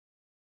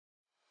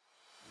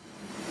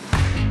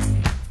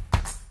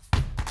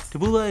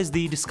Taboola is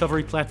the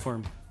discovery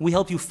platform. We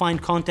help you find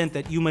content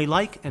that you may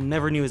like and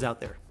never knew is out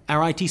there.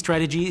 Our IT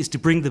strategy is to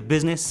bring the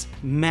business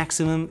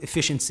maximum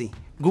efficiency.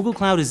 Google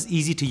Cloud is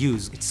easy to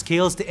use. It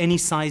scales to any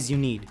size you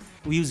need.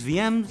 We use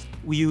VMs,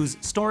 we use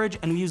storage,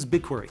 and we use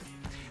BigQuery.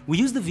 We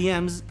use the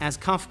VMs as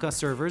Kafka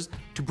servers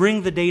to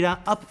bring the data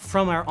up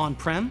from our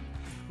on-prem.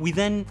 We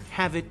then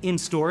have it in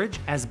storage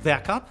as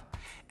backup,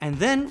 and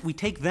then we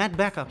take that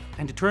backup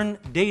and to turn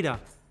data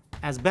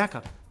as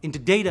backup into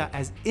data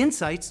as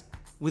insights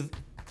with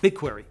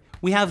BigQuery.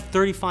 We have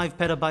 35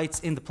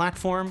 petabytes in the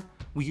platform.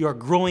 We are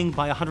growing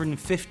by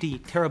 150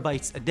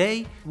 terabytes a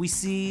day. We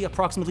see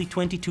approximately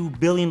 22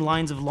 billion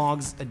lines of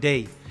logs a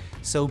day.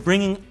 So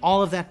bringing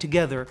all of that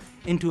together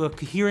into a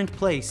coherent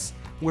place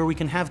where we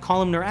can have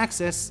columnar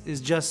access is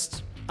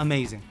just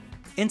amazing.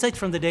 Insights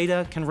from the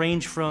data can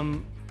range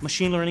from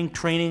machine learning,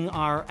 training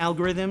our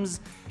algorithms,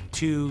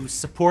 to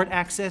support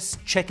access,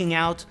 checking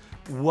out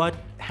what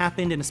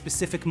happened in a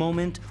specific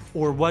moment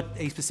or what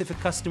a specific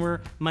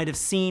customer might have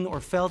seen or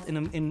felt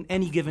in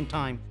any given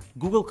time.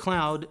 Google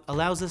Cloud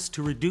allows us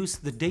to reduce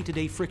the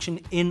day-to-day friction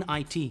in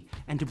IT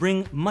and to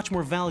bring much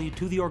more value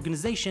to the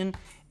organization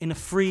in a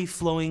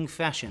free-flowing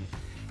fashion.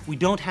 We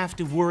don't have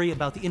to worry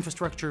about the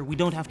infrastructure, we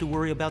don't have to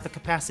worry about the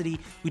capacity,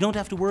 we don't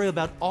have to worry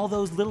about all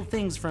those little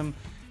things from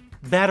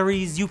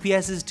batteries,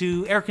 UPSs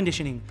to air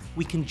conditioning.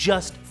 We can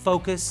just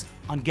focus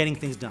on getting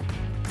things done.